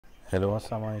Hello,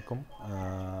 assalamu alaikum.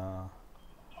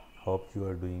 Hope you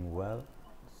are doing well.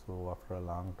 So after a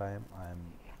long time I am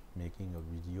making a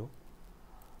video.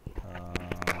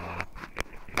 uh,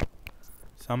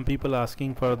 some people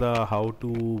asking for the how to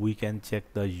we can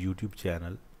check the YouTube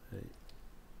channel.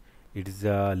 It is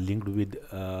linked with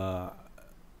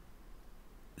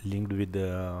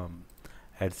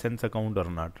AdSense account or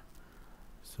not.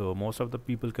 So most of the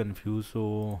people confused,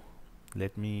 so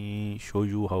let me show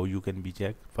you how you can be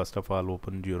checked. First of all,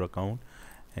 open your account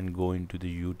and go into the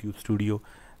YouTube studio.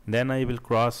 Then I will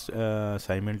cross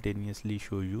simultaneously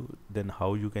show you then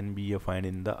how you can be find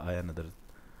in the another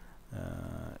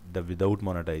the without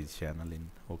monetized channel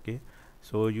in. Okay,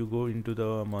 so you go into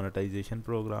the monetization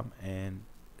program, and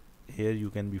here you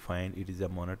can be find it is a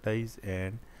monetize,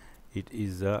 and it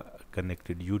is a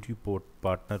connected YouTube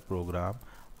partner program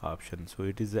option. So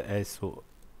it is a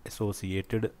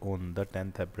associated on the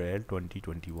 10th April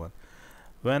 2021.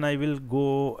 When I will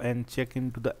go and check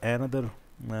into the another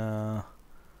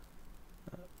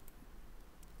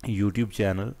YouTube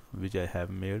channel which I have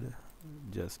made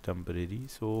just temporary,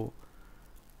 so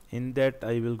in that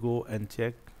I will go and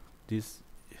check this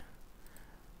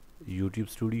YouTube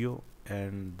studio,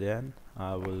 and then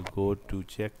I will go to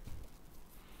check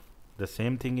the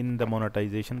same thing in the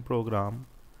monetization program.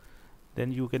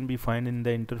 Then you can be find in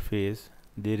the interface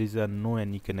there is a no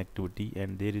any connectivity,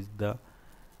 and there is the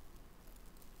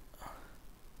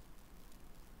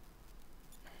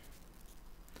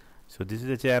so this is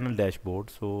a channel dashboard.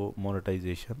 So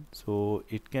monetization, so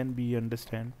it can be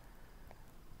understand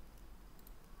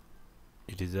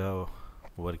it is a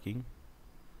working.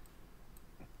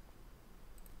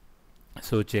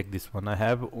 So check this one. I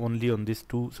have only on this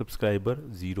 2 subscriber,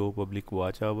 0 public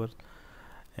watch hours,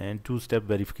 and 2-step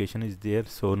verification is there.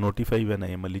 So notify when I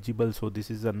am eligible. So this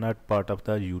is a not part of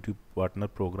the YouTube partner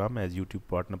program, as YouTube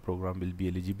partner program will be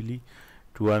eligible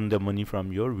to earn the money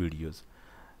from your videos.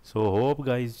 So hope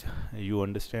guys you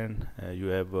understand, you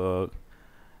have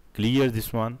clear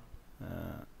this one,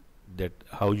 that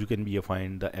how you can be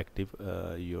find the active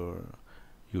your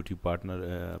YouTube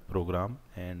partner program,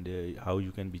 and how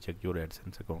you can be check your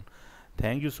AdSense account.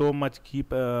 Thank you so much.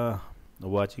 Keep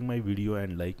watching my video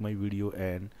and like my video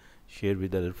and share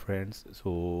with other friends.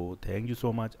 So thank you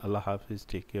so much. Allah Hafiz.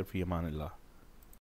 Take care. Fi aman Allah.